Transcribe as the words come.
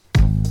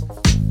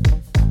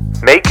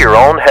your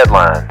own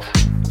headlines.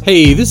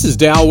 Hey, this is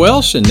Dal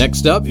Welsh, and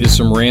next up is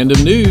some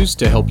random news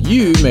to help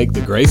you make the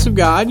grace of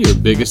God your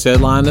biggest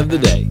headline of the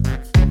day.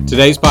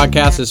 Today's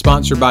podcast is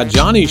sponsored by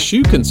Johnny's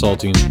Shoe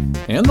Consulting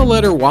and the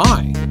letter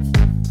Y.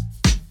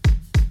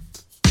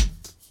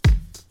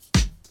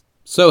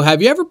 So,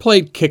 have you ever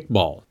played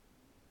kickball?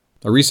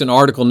 A recent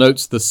article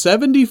notes the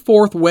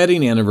 74th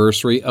wedding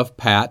anniversary of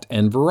Pat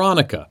and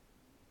Veronica.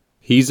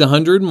 He's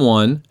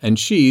 101 and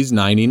she's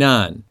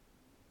 99.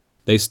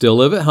 They still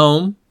live at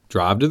home,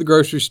 drive to the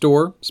grocery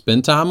store,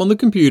 spend time on the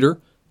computer,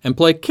 and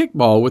play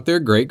kickball with their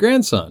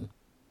great-grandson.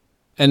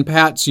 And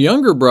Pat's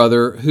younger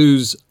brother,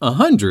 who's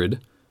 100,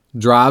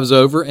 drives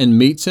over and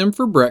meets him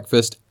for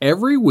breakfast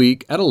every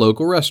week at a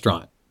local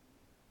restaurant.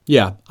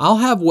 Yeah, I'll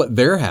have what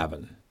they're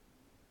having.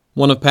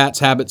 One of Pat's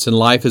habits in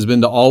life has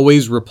been to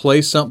always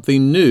replace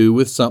something new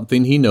with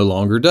something he no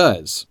longer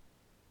does.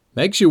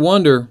 Makes you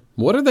wonder,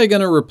 what are they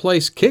going to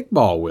replace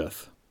kickball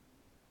with?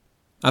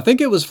 I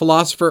think it was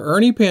philosopher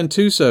Ernie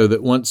Pantuso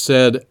that once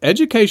said,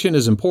 education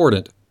is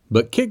important,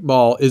 but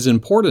kickball is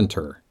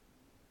importanter.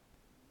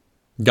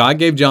 God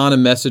gave John a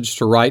message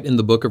to write in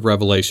the book of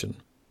Revelation.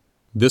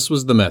 This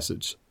was the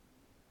message.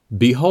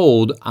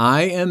 Behold,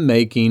 I am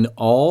making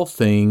all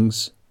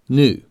things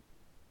new.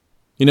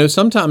 You know,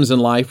 sometimes in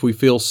life we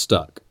feel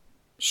stuck.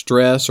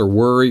 Stress or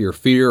worry or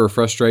fear or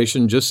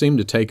frustration just seem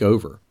to take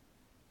over.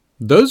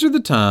 Those are the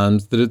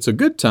times that it's a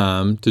good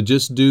time to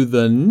just do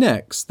the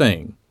next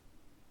thing.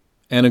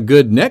 And a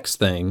good next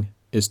thing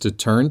is to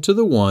turn to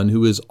the one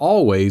who is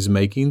always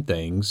making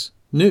things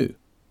new.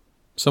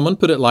 Someone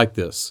put it like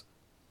this: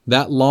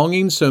 that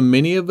longing so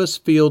many of us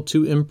feel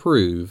to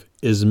improve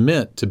is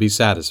meant to be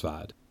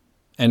satisfied.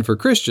 And for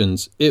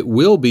Christians, it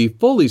will be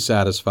fully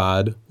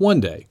satisfied one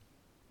day.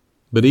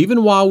 But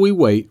even while we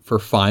wait for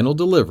final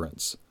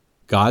deliverance,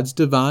 God's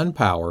divine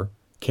power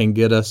can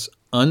get us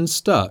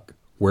unstuck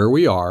where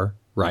we are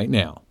right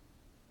now.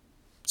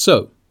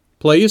 So,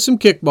 play you some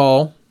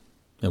kickball.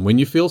 And when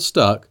you feel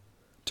stuck,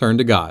 turn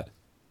to God.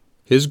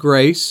 His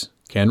grace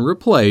can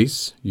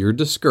replace your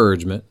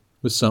discouragement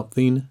with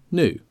something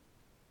new.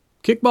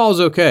 Kickball is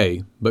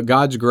okay, but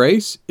God's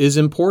grace is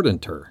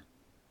importanter.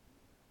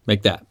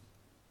 Make that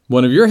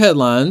one of your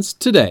headlines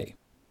today.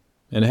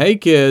 And hey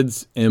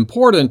kids,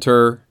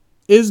 importanter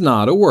is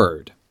not a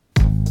word.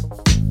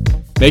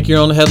 Make Your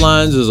Own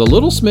Headlines is a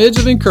little smidge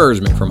of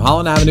encouragement from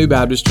Holland Avenue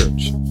Baptist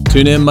Church.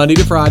 Tune in Monday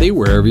to Friday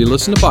wherever you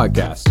listen to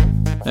podcasts.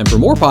 And for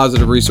more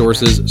positive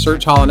resources,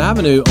 search Holland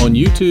Avenue on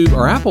YouTube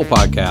or Apple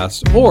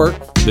Podcasts, or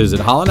visit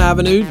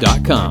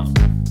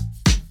hollandavenue.com.